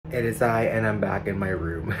It is I, and I'm back in my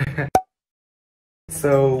room.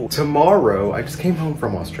 So tomorrow, I just came home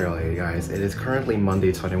from Australia, guys. It is currently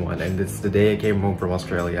Monday 21, and it's the day I came home from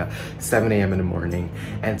Australia, 7 a.m. in the morning.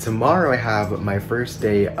 And tomorrow I have my first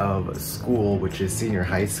day of school, which is senior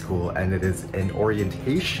high school, and it is an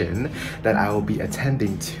orientation that I will be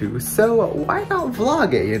attending to. So why not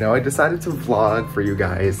vlog it, you know? I decided to vlog for you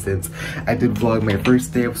guys since I did vlog my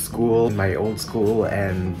first day of school, my old school,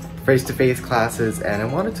 and face-to-face classes, and I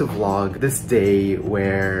wanted to vlog this day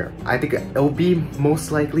where I think it'll be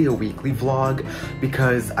most likely a weekly vlog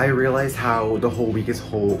because I realized how the whole week is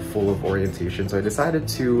full of orientation. So I decided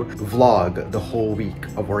to vlog the whole week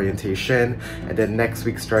of orientation, and then next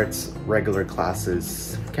week starts regular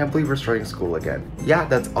classes. Can't believe we're starting school again. Yeah,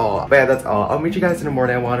 that's all. But yeah, that's all. I'll meet you guys in the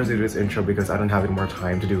morning. I wanted to do this intro because I don't have any more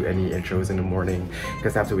time to do any intros in the morning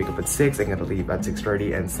because I have to wake up at 6. I'm gonna leave at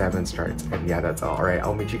 6:30 and 7 starts. And yeah, that's all. Alright,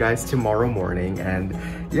 I'll meet you guys tomorrow morning, and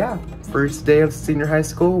yeah, first day of senior high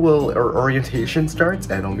school or orientation starts,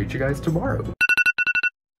 and I'll meet you guys tomorrow.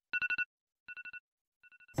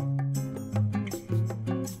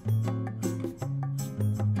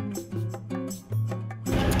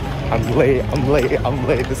 I'm late,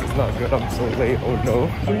 this is not good, I'm so late, oh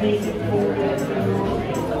no.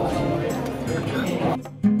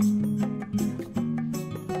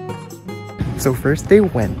 So first day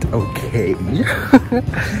went okay.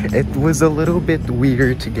 It was a little bit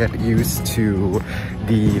weird to get used to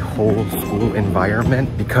the whole school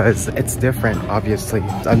environment because it's different, obviously.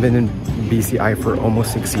 I've been in BCI for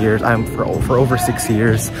almost 6 years. For over 6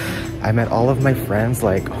 years. I met all of my friends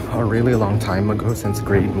like a really long time ago, since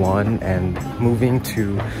grade 1, and moving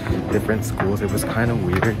to different schools, it was kind of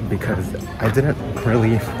weird because I didn't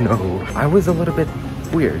really know. I was a little bit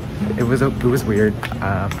weird. It was weird.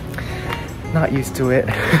 Not used to it.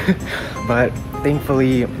 But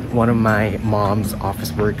thankfully, one of my mom's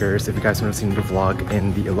office workers, if you guys have seen the vlog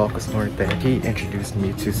in the Ilocos Norte, he introduced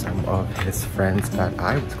me to some of his friends that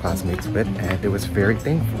I was classmates with, and it was very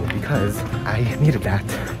thankful because I needed that.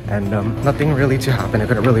 And nothing really to happen. I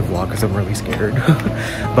couldn't really vlog because I'm really scared.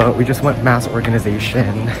 But we just went mass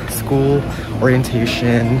organization, school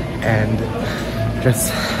orientation, and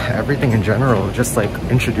just everything in general, just like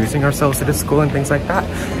introducing ourselves to the school and things like that.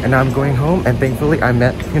 And now I'm going home, and thankfully I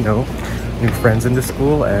met, you know, new friends in the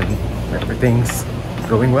school, and everything's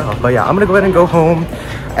going well. But yeah, I'm gonna go ahead and go home,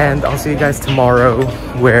 and I'll see you guys tomorrow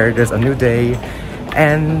where there's a new day,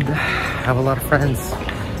 and I have a lot of friends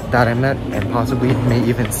that I met and possibly may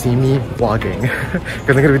even see me vlogging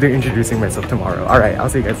because I'm gonna be introducing myself tomorrow. Alright, I'll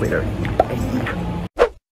see you guys later.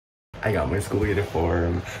 I got my school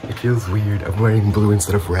uniform. It feels weird. I'm wearing blue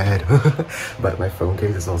instead of red. But my phone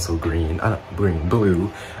case is also green. Blue.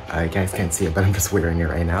 You guys can't see it, but I'm just wearing it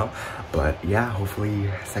right now. But yeah, hopefully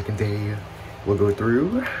second day will go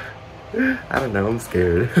through. I don't know, I'm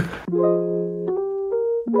scared.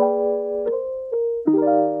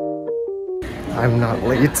 I'm not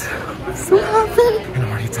late. I'm so happy. And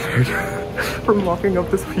I'm already tired from walking up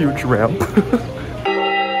this huge ramp.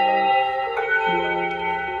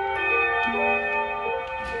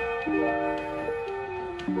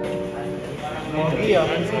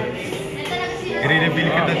 I-reveal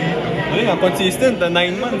kita dito. Ayun nga, consistent,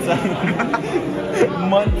 9 months ah.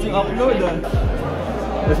 Months yung upload ah.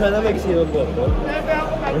 Masyado mag-zero po.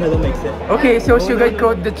 Masyado mag-zero. Okay, so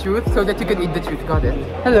sugarcoat the truth so that you can eat the truth. Got it?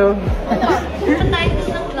 Hello.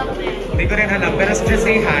 Hindi ko rin alam, pero just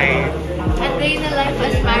say hi. A day in the life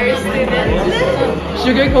as Paris student.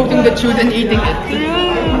 Sugarcoating the truth and eating it.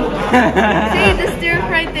 Say the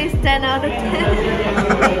stir-fried taste 10 out of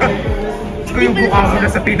 10. Ko yung mukha mo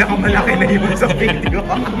na sa pinakamalaki na yun sa video.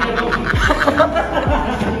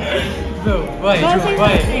 No, why?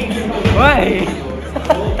 Why?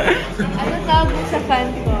 Ano tawag mo sa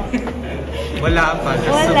fan ko? Wala pa,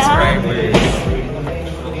 just subscribers.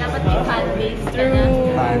 Dapat may fan-base ka na.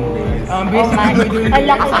 Fan-base. Basically,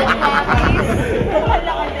 Ang lakas ng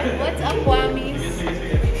Wamis. What's up, Wamis?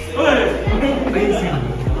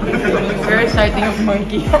 very exciting of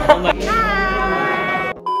monkey.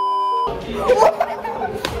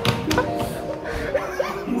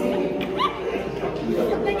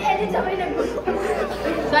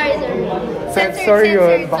 Sorry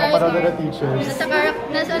yun, baka parang na teachers.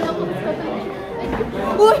 Nasa ano ko?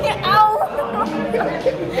 Uy! Ow!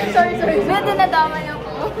 Sorry. Medyo nadamay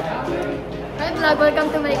ako. Hi vlog, welcome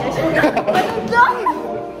to my class.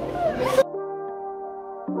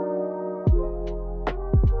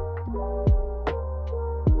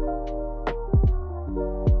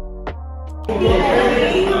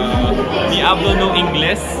 Diablo no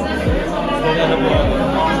English? Ano po?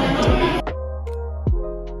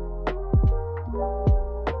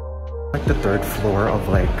 like the third floor of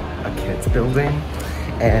like a kids building,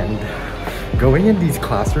 and going in these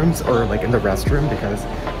classrooms or like in the restroom because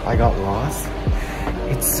I got lost,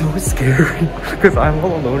 it's so scary because I'm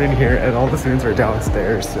all alone in here and all the students are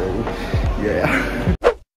downstairs. So yeah,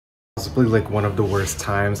 possibly like one of the worst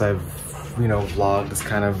times I've, you know, vlogged this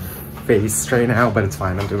kind of face right now, but it's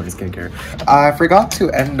fine. I'm doing my skincare. I forgot to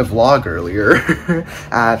end the vlog earlier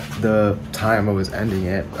at the time I was ending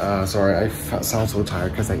it. Sorry, I sound so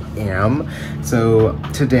tired because I am. So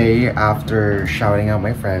today, after shouting out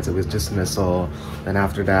my friends, it was dismissal. Then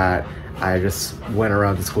after that, I just went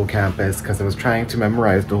around the school campus because I was trying to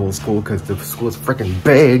memorize the whole school because the school is freaking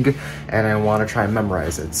big and I want to try and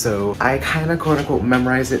memorize it. So I kind of quote unquote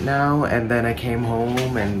memorized it now, and then I came home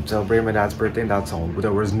and celebrated my dad's birthday and that's all.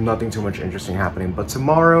 There was nothing too much interesting happening. But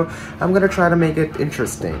tomorrow I'm gonna try to make it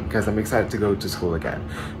interesting because I'm excited to go to school again.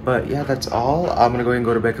 But yeah, that's all. I'm gonna go and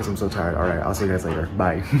go to bed because I'm so tired. Alright, I'll see you guys later.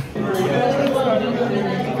 Bye.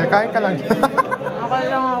 Kakain ka lang. Okay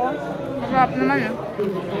lang ako. Masarap naman eh.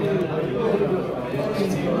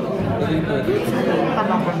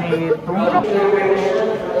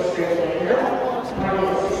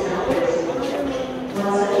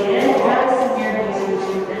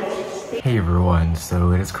 Hey everyone,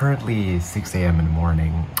 so it is currently 6 a.m. in the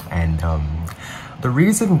morning, and the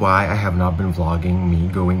reason why I have not been vlogging me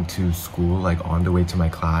going to school, like on the way to my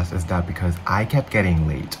class, is that because I kept getting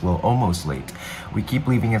late, well almost late. We keep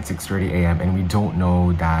leaving at 6:30 a.m. and we don't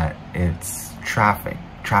know that it's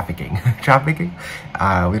trafficking.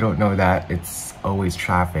 We don't know that it's always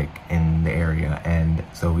traffic in the area, and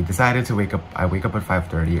so we decided to wake up. I wake up at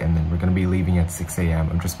 5:30 and then we're gonna be leaving at 6 a.m.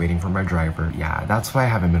 I'm just waiting for my driver. Yeah, that's why I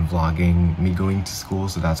haven't been vlogging me going to school,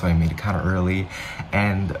 so that's why I made it kind of early.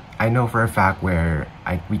 And I know for a fact where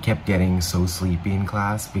we kept getting so sleepy in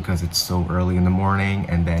class because it's so early in the morning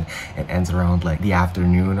and then it ends around like the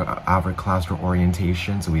afternoon, our class for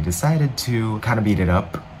orientation. So we decided to kind of beat it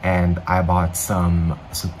up, and I bought some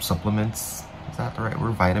supplements. Is that the right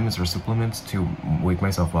word? Vitamins or supplements to wake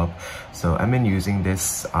myself up. So I've been using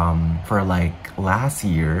this for like last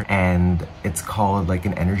year, and it's called like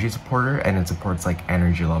an energy supporter, and it supports like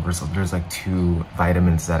energy levels. So there's like 2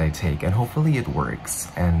 vitamins that I take, and hopefully it works.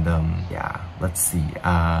 And yeah, let's see.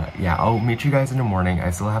 Yeah, I'll meet you guys in the morning. I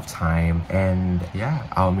still have time, and yeah,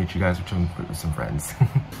 I'll meet you guys with some friends.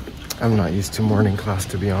 I'm not used to morning class,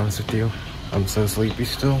 to be honest with you. I'm so sleepy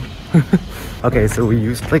still. Okay, so we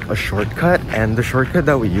used like a shortcut, and the shortcut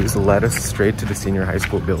that we used led us straight to the senior high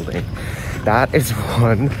school building. That is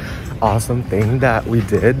one awesome thing that we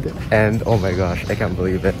did, and oh my gosh, I can't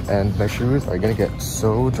believe it. And my shoes are gonna get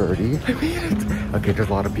so dirty. I made it! Okay,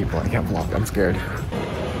 there's a lot of people. I can't vlog. I'm scared.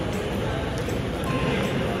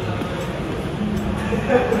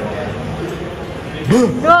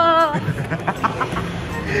 No!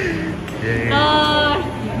 No!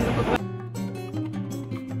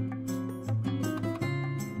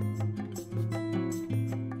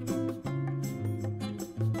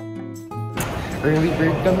 Early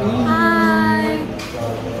bird kami! Hi!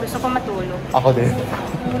 Gusto ko matulog. Ako din.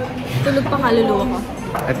 Tulog pa kaluluwa ko.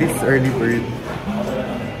 At least early bird.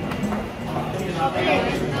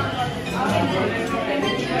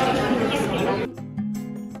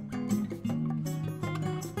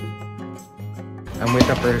 I'm with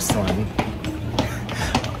a person.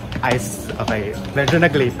 Okay, medyo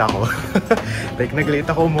nag-late ako. Like, nag-late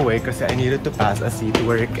ako umuwi kasi I needed to pass a seat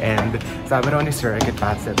work, and sabi naman ni sir, I could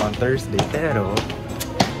pass it on Thursday, pero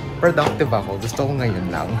productive ako. Gusto ko ngayon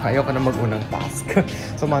lang. Ayoko na mag-unang task.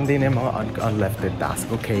 So, Monday na yung mga unlefted task,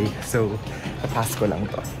 okay? So, pass ko lang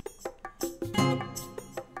to.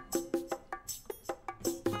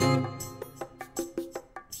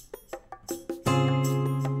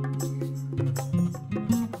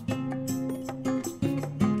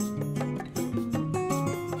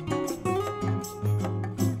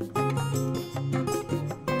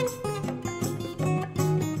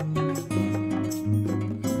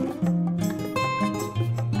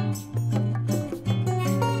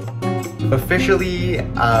 Officially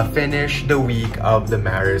finished the week of the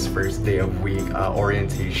Maris first day of week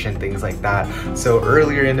orientation, things like that. So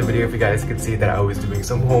earlier in the video, if you guys could see that I was doing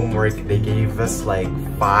some homework, they gave us like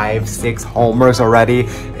 5, 6 homeworks already.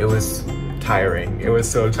 It was tiring. It was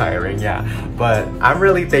so tiring, yeah. But I'm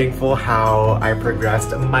really thankful how I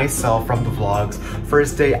progressed myself from the vlogs.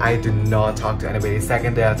 First day, I did not talk to anybody.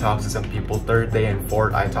 Second day, I talked to some people. Third day and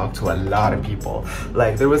fourth, I talked to a lot of people.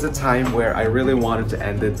 Like, there was a time where I really wanted to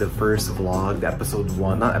end it the first vlog, the episode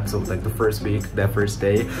 1, not episode, like the first week, the first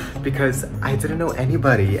day, because I didn't know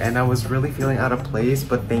anybody and I was really feeling out of place.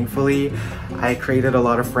 But thankfully, I created a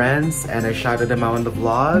lot of friends and I shouted them out in the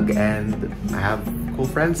vlog, and I have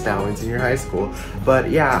wonderful friends now in senior high school. But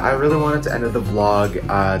yeah, I really wanted to end the vlog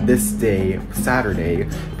this day, Saturday,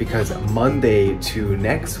 because Monday to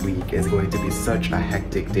next week is going to be such a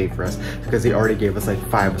hectic day for us because they already gave us like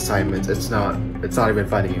 5 assignments. It's not even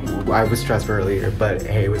funny. I was stressed earlier, but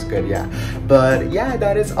hey, it was good, yeah. But yeah,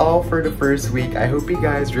 that is all for the first week. I hope you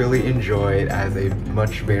guys really enjoyed, as I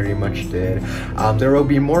very much did. There will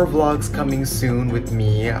be more vlogs coming soon with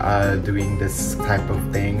me doing this type of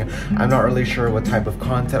thing. I'm not really sure what type of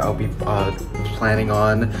content I'll be planning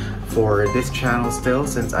on for this channel still,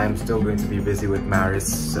 since I'm still going to be busy with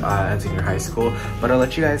Maris and senior high school. But I'll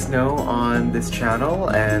let you guys know on this channel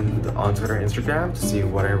and on Twitter and Instagram to see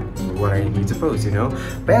what I need to post, you know?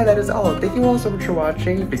 But yeah, that is all. Thank you all so much for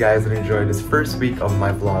watching. If you guys did enjoy this first week of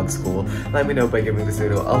my vlog school, let me know by giving this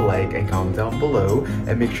video a like and comment down below.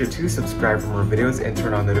 And make sure to subscribe for more videos and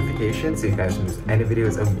turn on notifications so you guys don't miss any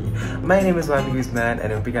videos of me. My name is Guzman,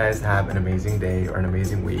 and I hope you guys have an amazing day or an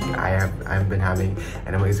amazing week. I've been having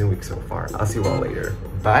an amazing week so far. I'll see you all later.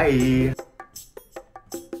 Bye!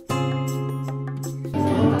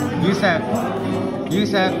 Yusef.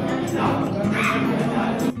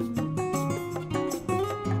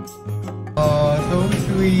 Oh, so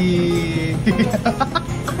sweet.